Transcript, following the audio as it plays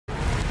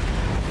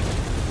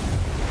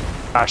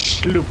Ah,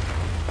 Sloop.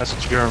 That's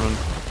German.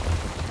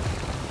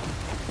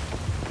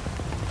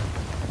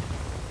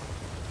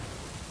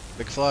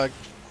 Big flag.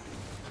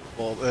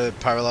 Or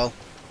parallel.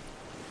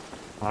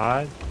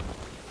 Alright.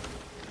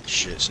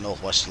 Shit, it's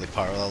northwesterly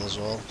parallel as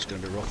well. It's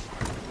gonna be rough.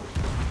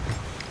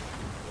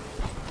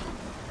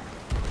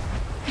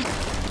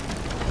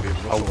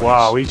 Oh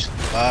wow, he's...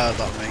 Ah,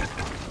 that me.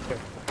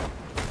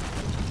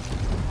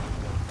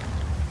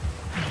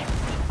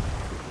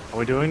 Are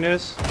we doing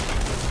this?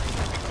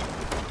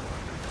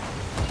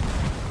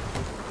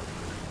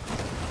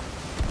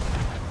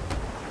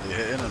 Are you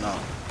hitting or not?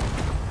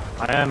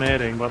 I am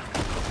hitting, but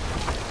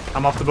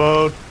I'm off the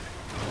boat.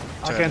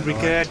 I can't Turning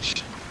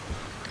re-catch.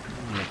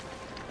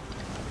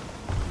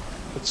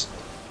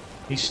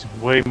 He's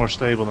way more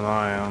stable than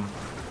I am.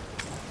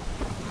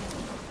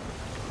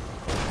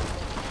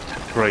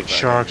 Great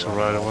sharks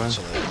right away.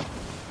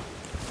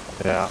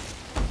 Yeah.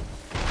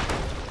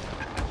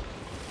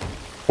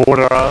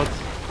 Border out.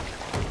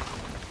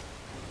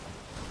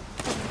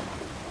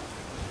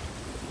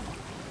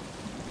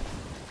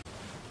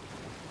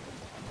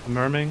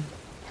 Merming.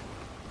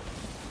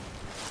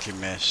 You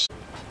missed.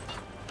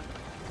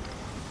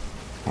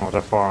 Oh,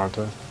 they're far, aren't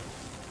they?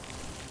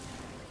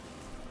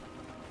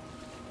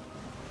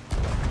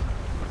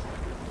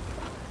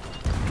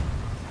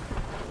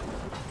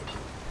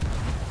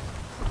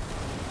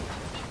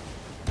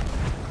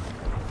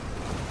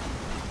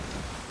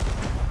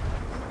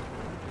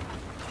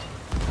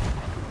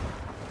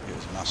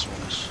 Mast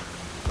ones.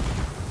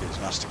 Get his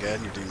mast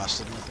again, you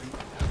demastered him, I think.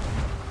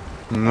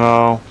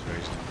 No.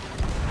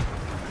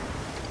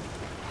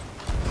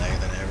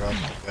 Then here, Rob.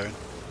 Keep going.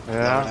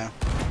 Yeah. Now.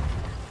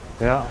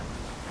 Yeah.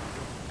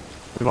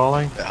 You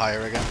balling? Bit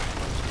higher again.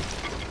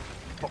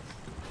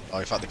 Oh,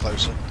 in fact, they're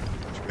closer.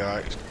 Should be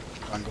alright.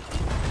 Angle.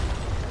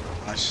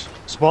 Nice.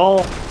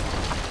 Small.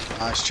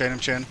 Nice. Chain him,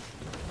 chin.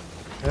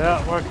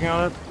 Yeah, working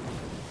on it.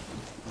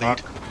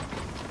 Lead.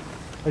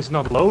 It's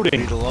not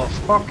loading. Lead a lot.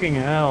 Fucking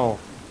hell.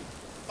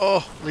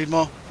 Oh, lead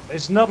more.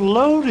 It's not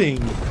loading.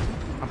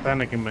 I'm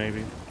panicking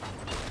maybe.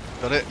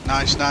 Got it.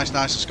 Nice, nice,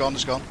 nice. It's gone,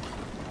 it's gone.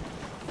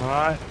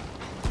 Alright.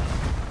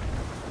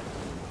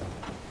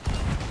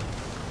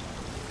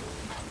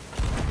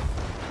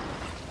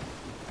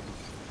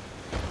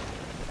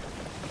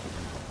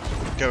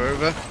 Go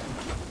over.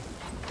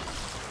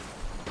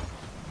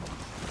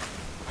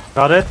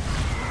 Got it.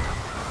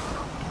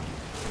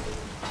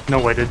 No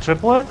way to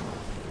triple it.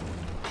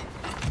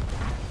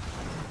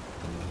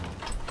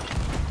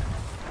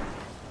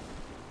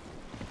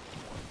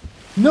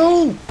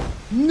 No!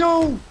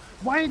 No!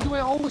 Why do I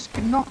always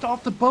get knocked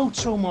off the boat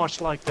so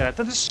much like that?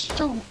 That is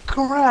so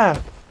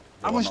crap!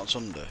 I was knocked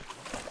under.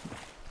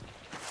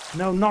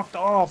 no knocked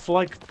off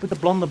like with the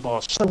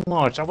blunderbuss so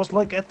much. I was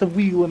like at the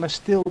wheel and I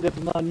still get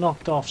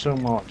knocked off so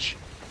much.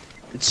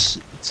 It's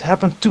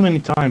happened too many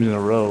times in a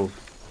row.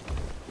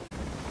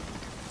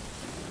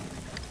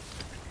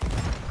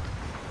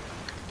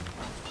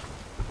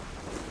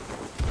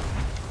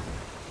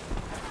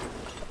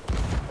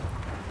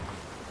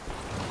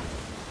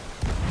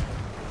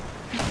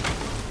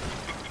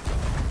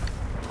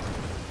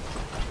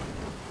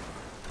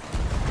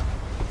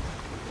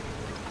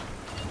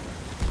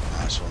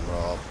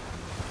 Rob.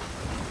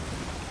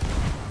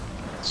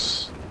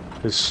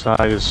 This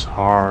side is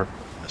hard.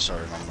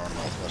 Sorry, remember on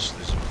northwest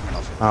there's coming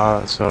off. Ah,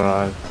 that's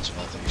alright. That's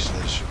northeast,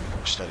 they should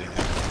be steady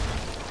now.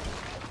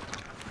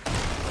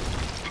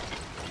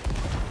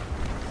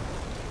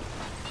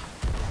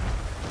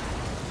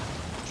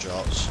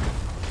 Shots.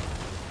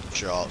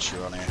 Shots,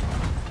 you're on here.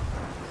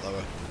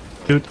 Lower.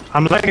 Dude,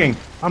 I'm lagging!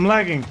 I'm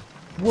lagging!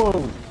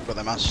 Whoa! Got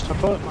the mast. I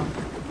put my...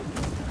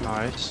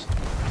 Nice.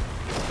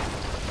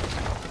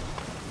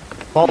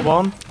 Ball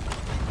one.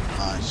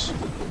 Nice.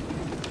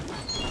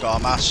 Got our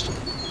mast.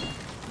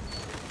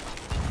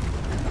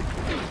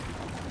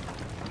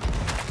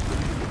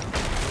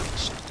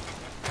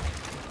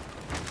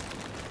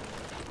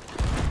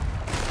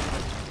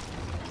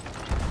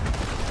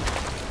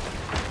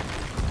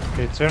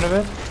 Okay, turn a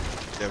bit.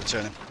 Yeah, we're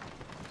turning.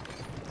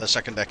 The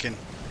second deck in.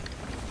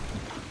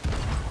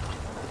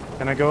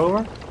 Can I go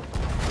over?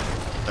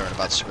 They're in a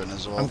bad spin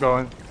as well. I'm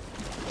going.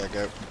 There you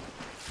go.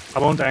 I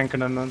won't anchor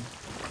them then.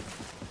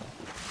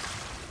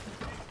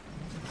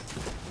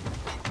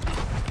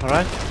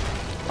 Alright.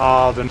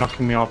 Oh, they're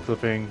knocking me off the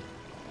thing.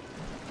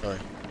 Sorry.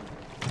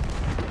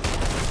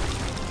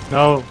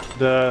 No,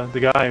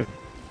 the guy.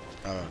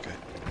 Oh, okay.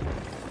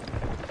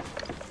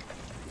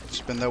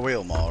 Spin their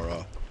wheel more,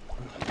 or?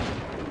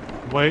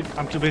 Wait,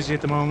 I'm too busy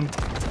at the moment.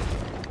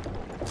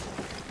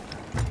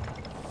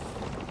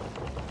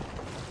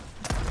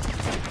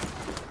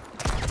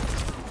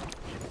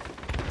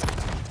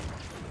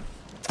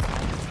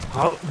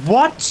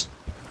 What?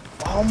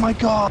 Oh my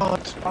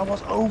god! I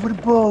was over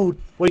the boat!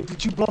 Wait,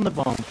 did you blunder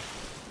bomb?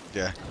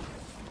 Yeah.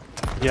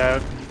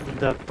 Yeah,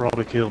 that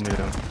probably killed me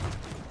then.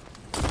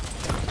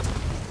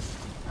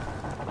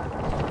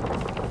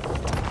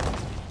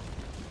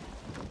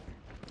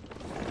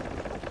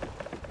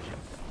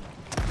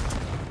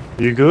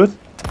 You good?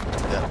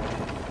 Yeah.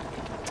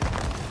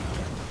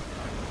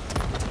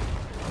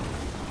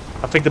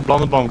 I think the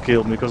blunderbomb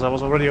killed me because I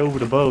was already over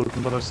the boat,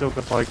 but I still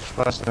got like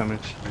splash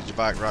damage. Need your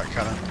back, right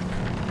cannon.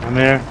 I'm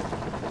here.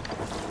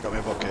 Got me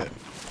a bucket.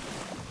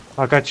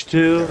 I got you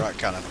too. Yeah, right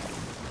cannon.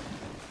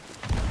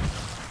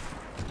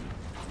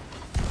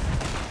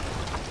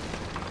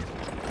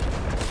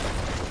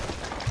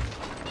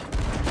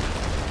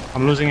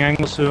 I'm losing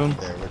angle soon.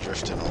 Yeah, we're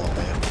drifting a lot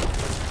here.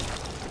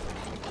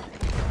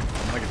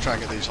 I'm gonna try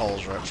and get these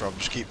holes right, so I'll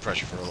just keep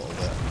pressure for a little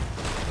bit.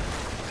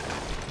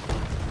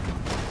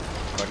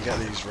 If I can get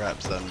these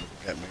reps, then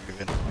get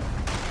moving.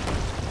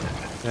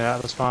 Yeah,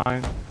 that's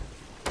fine.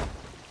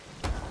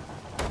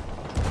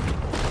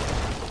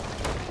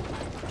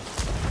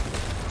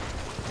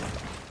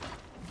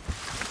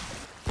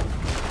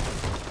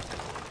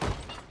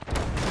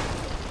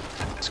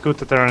 It's good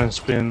that they're in a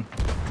spin.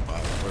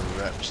 Right,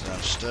 we're reps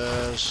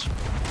downstairs.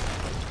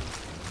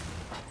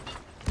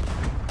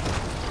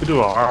 We do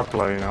our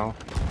play now.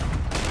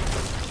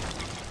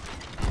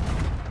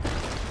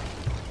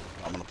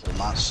 I'm gonna pull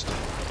mast.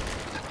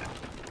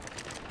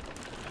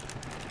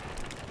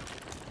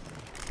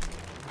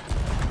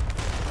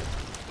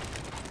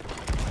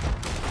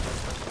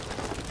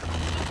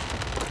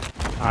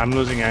 I'm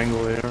losing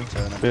angle here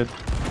Turn a it. bit.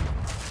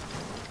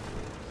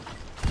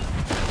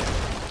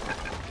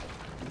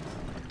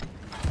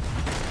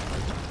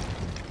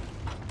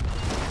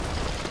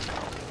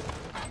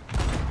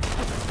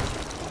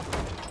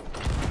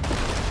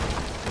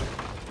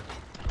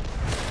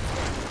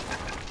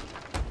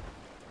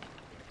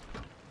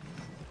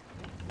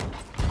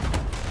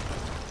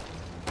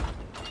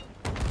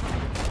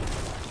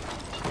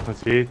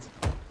 That's it.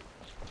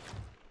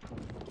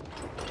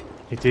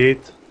 Hit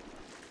it.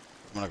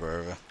 I'm gonna go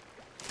over.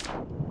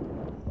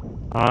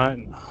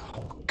 Alright.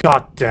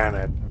 God damn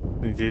it.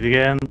 Hit it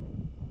again.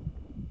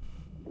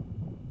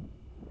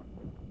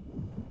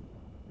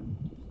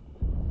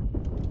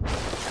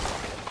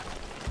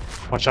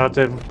 Watch out,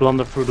 they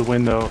blunder through the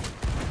window.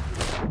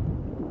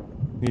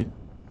 Yeah.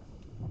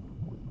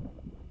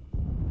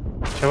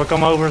 Shall we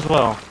come over as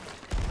well?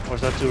 Or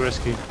is that too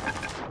risky?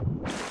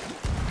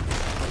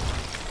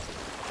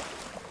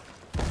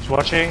 He's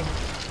watching.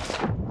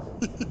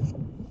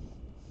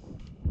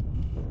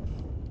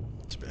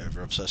 It's a bit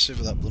over obsessive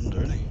with that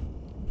blunder, isn't he?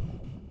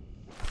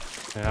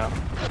 Yeah,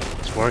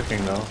 it's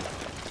working though.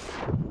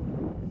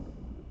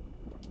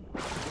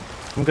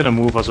 I'm gonna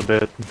move us a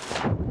bit.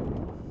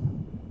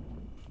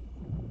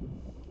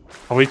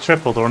 Are we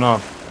tripled or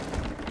not?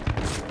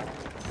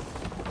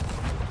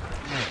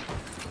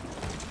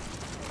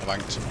 I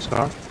banked him.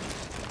 Scar?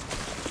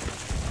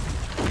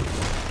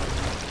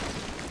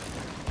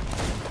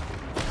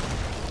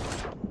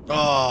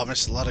 Oh, I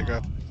missed the ladder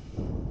grab.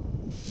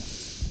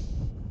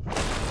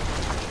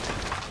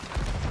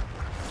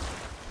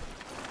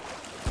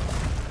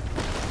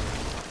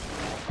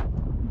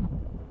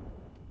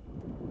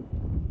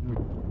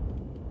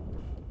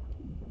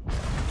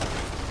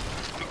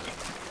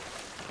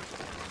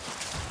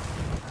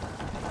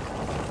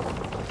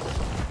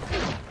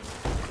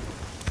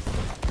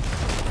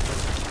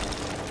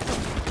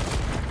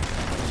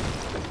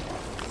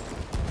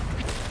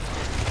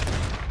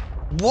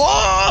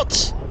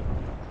 What?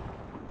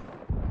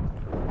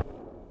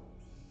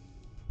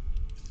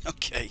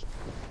 Okay.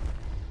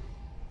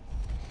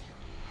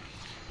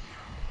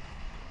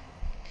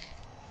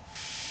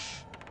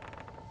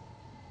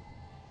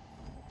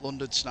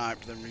 Blundered,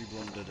 sniped, then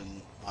re-blundered,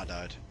 and I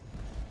died.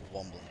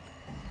 One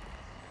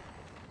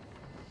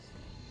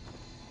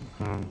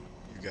blunder.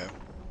 You go.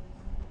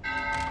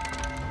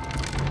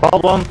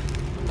 Ball one.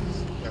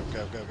 Go,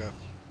 go, go, go.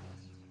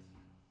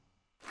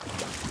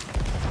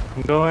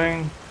 I'm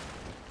going.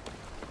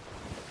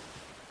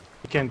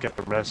 He can't get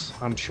the rest,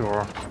 I'm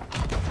sure.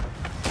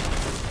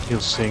 He'll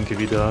sink if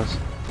he does.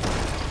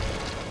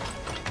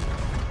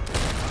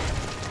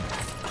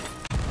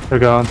 They're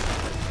gone.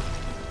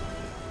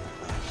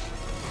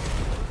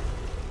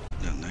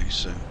 Yeah, nice.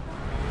 So.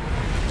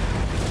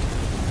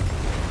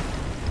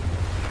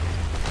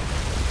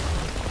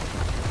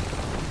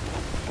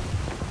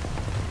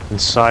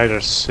 Inside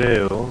our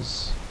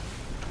sails.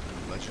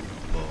 Legend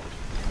of Lord.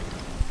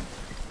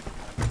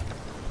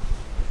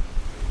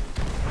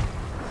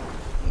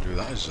 Wonder who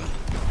that is then.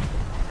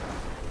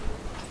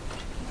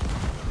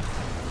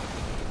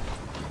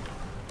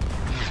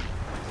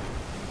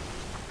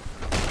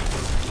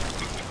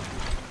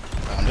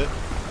 Found it.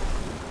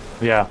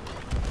 Yeah.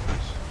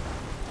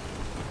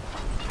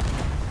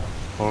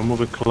 We're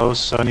moving close,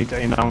 so I need to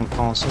aim down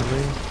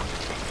constantly.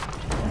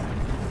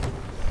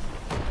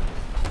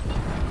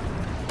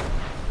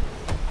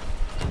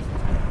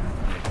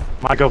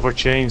 Might go for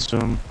chain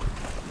soon.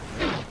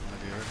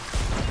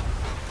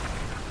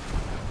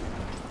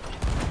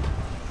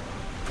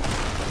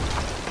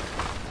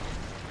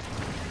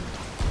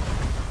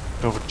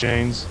 Go for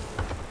chains.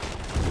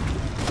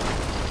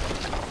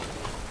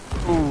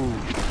 Ooh.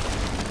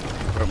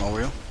 Broke my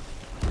wheel.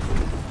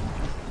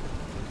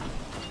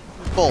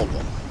 Bald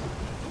one.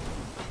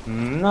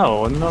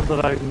 No, not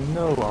that I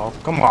know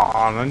of. Come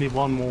on, I need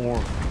one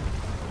more.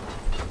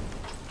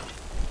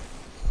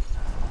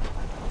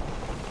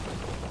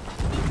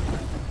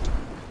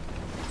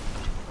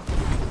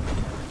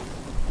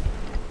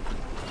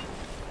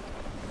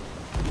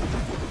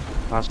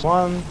 Last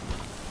one.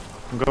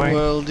 I'm going.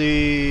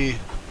 Worldy.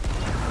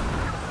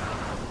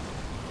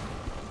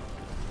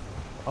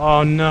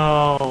 Oh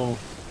no!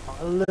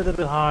 A little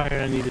bit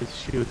higher I needed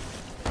to shoot.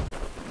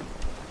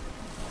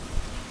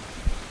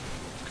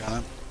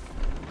 Cannon.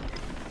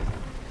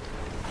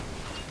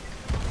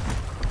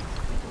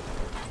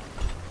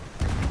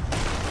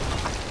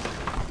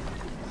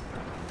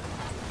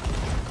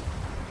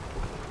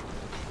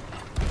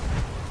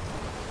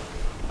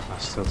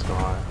 Still too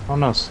high. Oh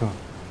no, still.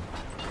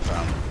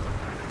 Found.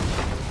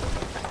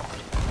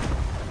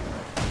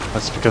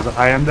 That's because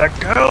I am the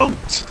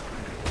goat!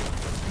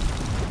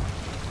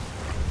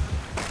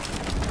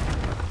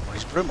 Oh,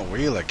 he's broke my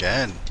wheel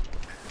again.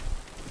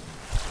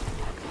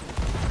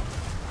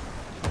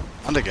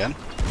 And again.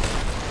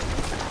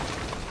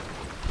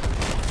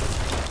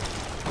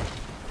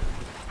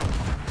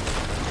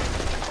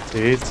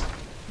 See it?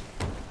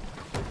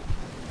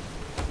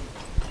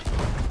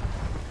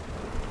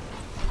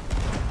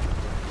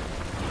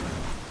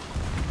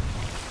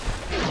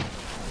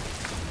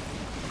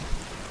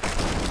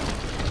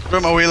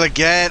 Broke my wheel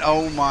again.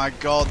 Oh my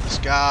god, this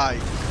guy.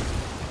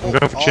 I'm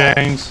going for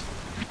chains.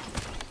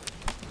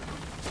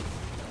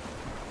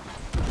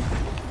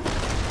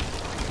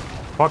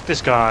 Fuck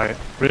this guy,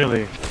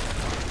 really.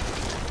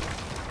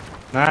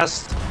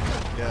 Nest.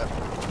 Yeah.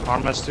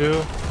 Armrest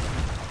too.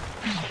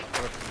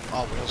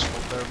 Oh, wheels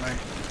full there, mate.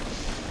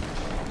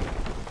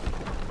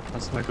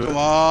 That's not good. Come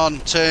on,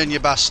 turn, you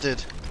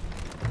bastard.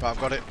 Right, I've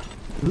got it.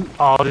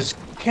 Oh, this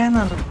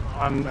cannon.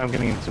 I'm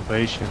getting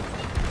intubation.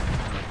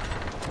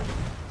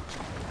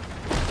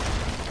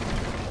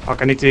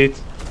 Fuck, I need to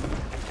eat.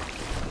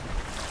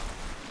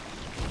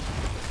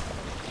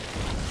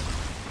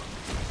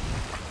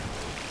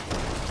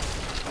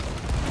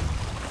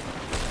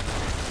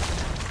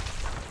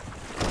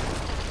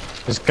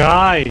 This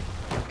guy!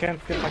 I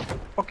can't get my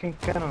fucking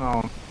cannon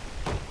on.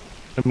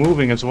 They're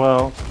moving as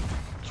well.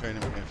 Train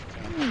him again if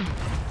you can.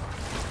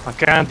 I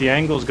can't, the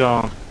angle's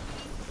gone.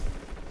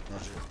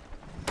 Roger.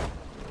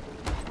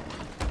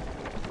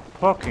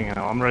 Fucking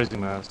hell, I'm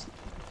raising mast.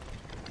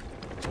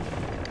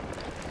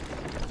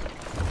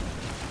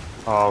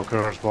 Oh,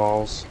 curse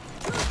balls.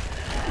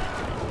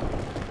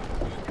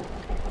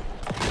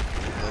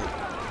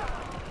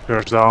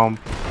 Curse dome.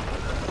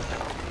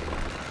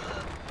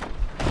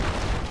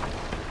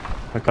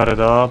 I got it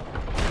up.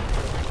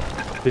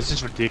 This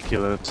is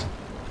ridiculous.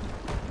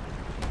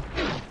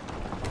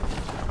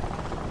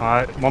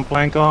 Alright, one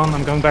plank on,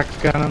 I'm going back to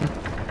cannon.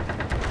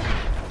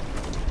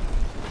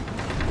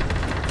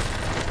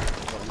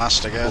 Got the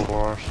mast again.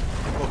 Four.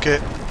 Okay.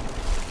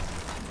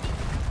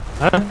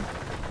 Huh?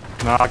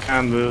 No, I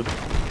can't move.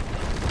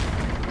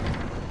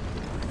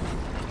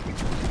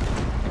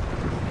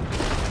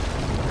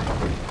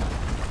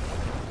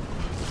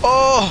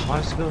 Oh!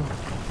 Nice go.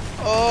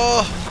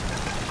 Oh!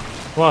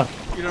 What?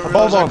 You don't A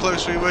realise how bomb.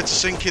 close we were to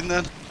sinking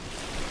then?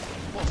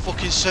 What a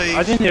fucking save.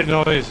 I didn't hear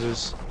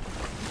noises.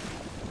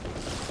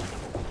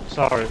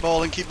 Sorry.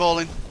 Balling, keep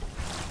balling.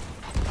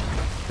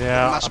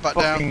 Yeah, Mass back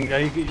fucking, yeah,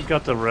 you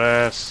got the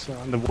rest.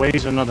 And the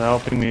waves are not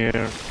helping me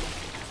here.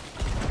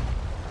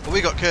 Well,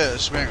 we got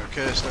cursed. We ain't got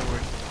cursed,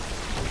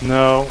 have we?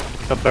 No,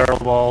 the barrel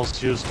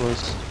balls,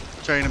 useless.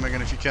 Train him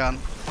again if you can.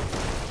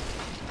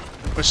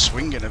 We're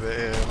swinging a bit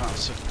here.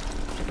 That's to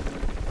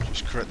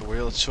just correct the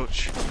wheel a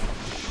touch.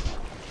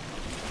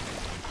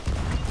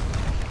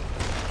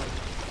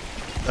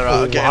 They're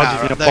Ooh, getting how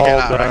out, did you they're getting fall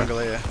out of there? angle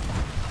here.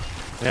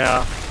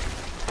 Yeah.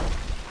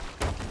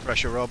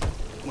 Pressure Rob,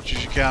 much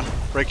as you can.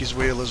 Break his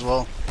wheel as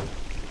well.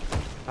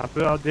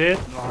 I did.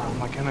 Oh,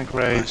 my cannon Nice.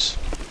 crates.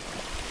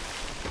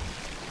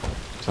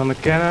 It's on the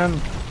cannon.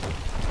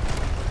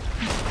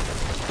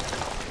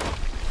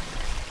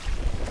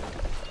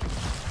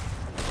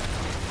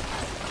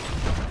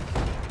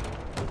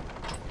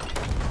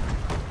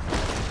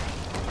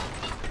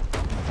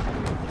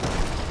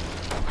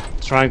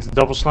 Trying to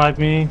double snipe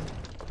me.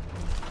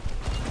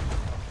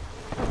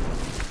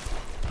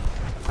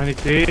 I need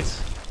to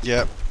hit.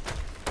 Yep.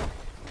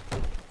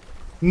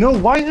 No,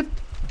 why is it?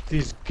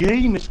 This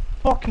game is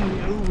fucking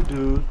me over,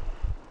 dude.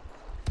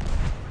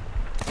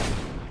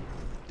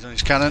 He's on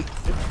his cannon.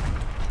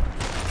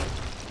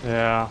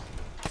 Yeah.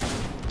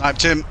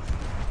 Sniped him.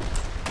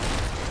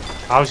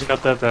 How's he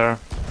got that there?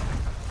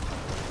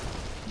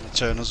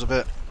 Turn us a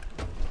bit.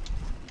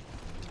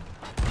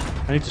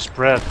 I need to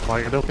spread.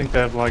 Like, I don't think they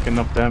have like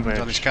enough damage. He's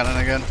on his cannon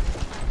again.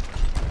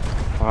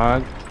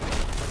 Alright.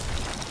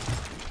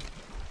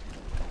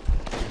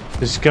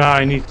 This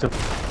guy needs to.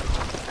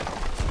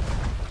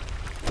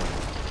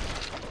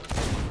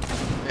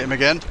 Hit him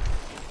again.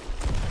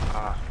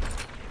 Ah,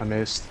 I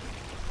missed.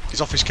 He's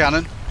off his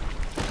cannon.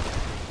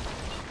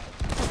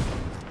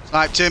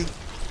 Sniped him.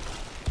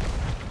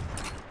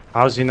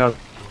 How's he not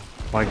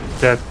like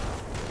dead?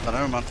 I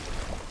don't know, man.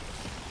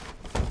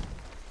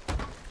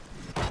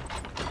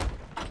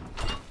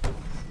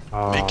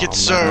 Oh, Make it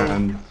so.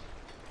 man.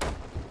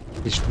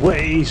 These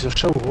waves are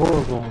so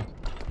horrible.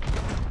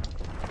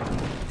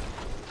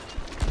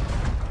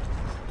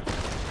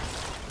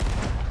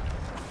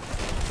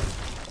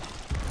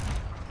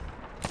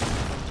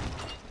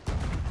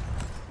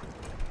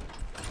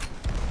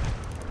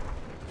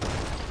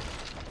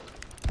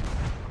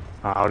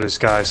 Oh, this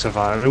guy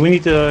survived. We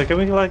need to. Can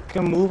we like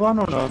move on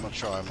or I'm not? gonna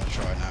try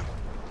now.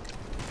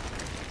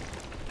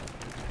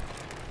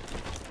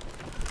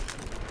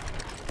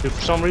 Dude,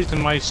 for some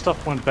reason my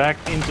stuff went back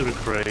into the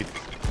crate.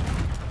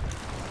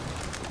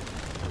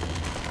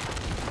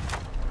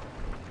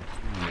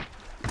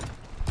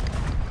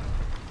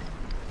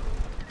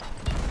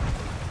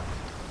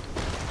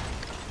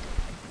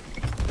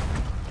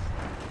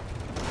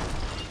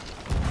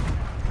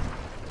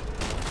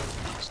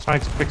 He's trying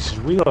to fix his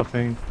wheel, I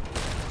think.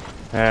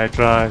 Yeah, I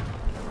tried.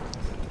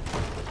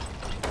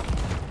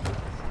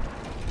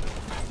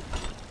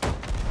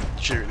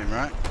 Shooting him,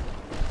 right?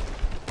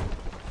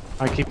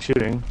 I keep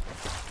shooting.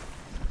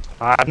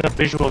 I have no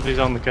visual if he's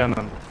on the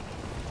cannon.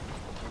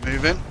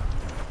 Moving.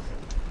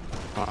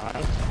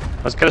 Alright.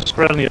 Let's get a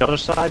spread on the other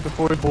side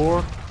before we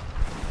board.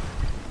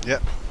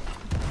 Yep.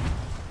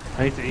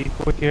 I need to eat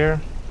quick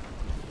here.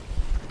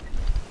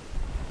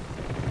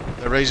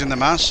 They're raising the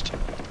mast.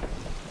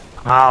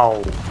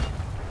 Ow.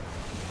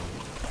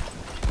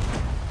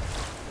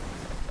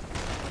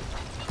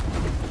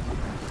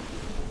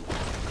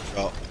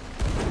 Got.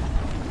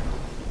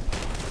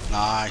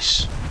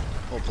 Nice.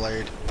 Well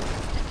played.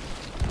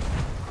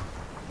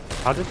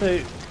 How did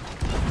they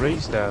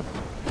raise that?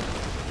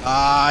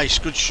 Nice.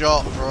 Good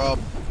shot, Rob.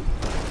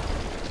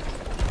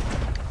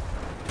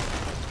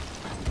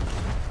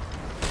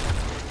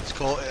 Let's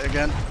caught it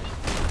again.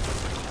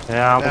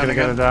 Yeah, I'm Down gonna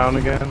get again. it down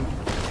again.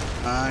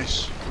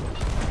 Nice.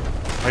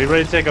 Are you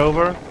ready to take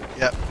over?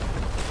 Yep.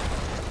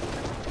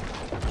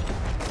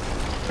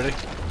 Ready?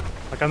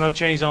 I got no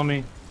chains on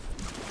me.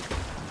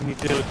 You need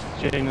to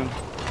chain them.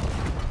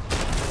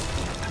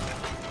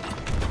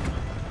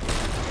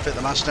 Fit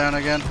the mast down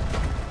again.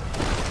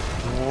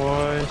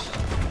 Boys.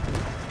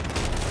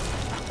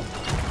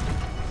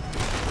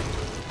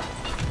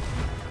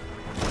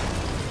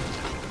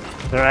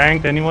 They're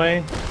anged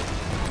anyway.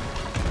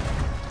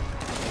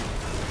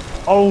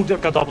 Oh, they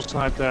got double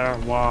sniped there.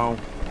 Wow.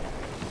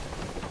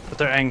 But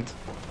they're anged.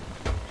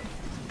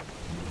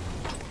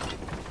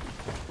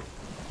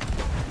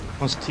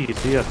 One's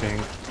TNT, I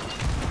think.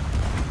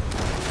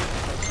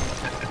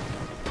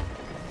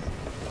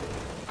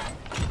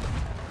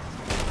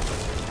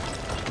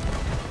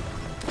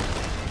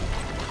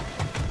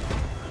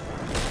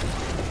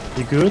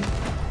 You good?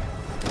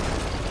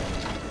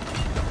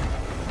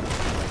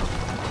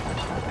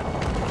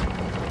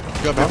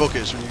 Grab your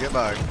buckets when you get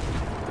back.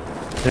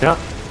 Yeah.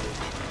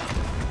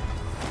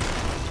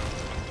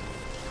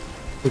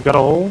 We got a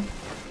hole?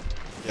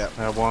 Yep.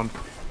 I have one.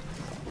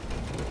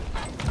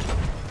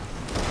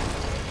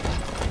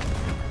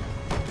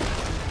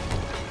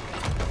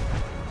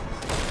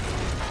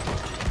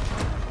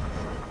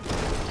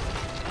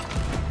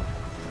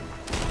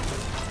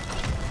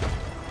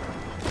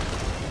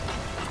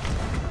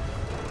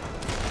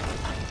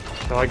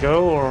 Shall I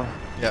go or?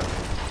 Yep.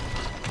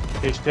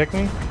 Can you check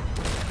me?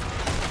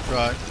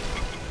 Right.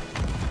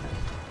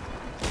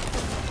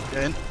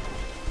 Get in.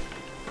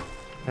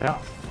 Yeah.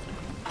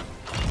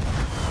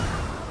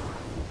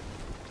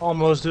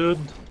 Almost, dude.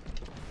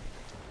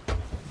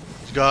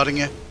 He's guarding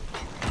you.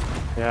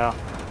 Yeah.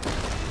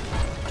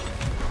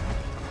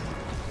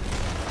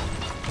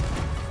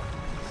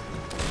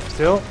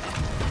 Still?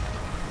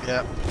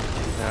 Yep.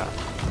 Yeah.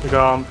 You're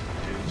gone.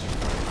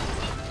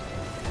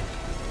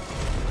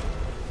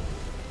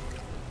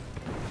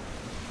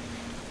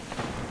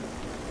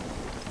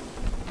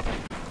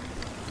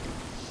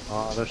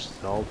 Oh, they're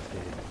salty.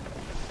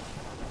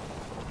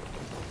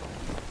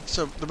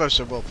 So they're both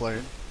so well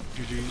played.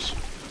 GG's.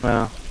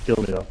 Yeah, killed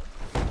me though.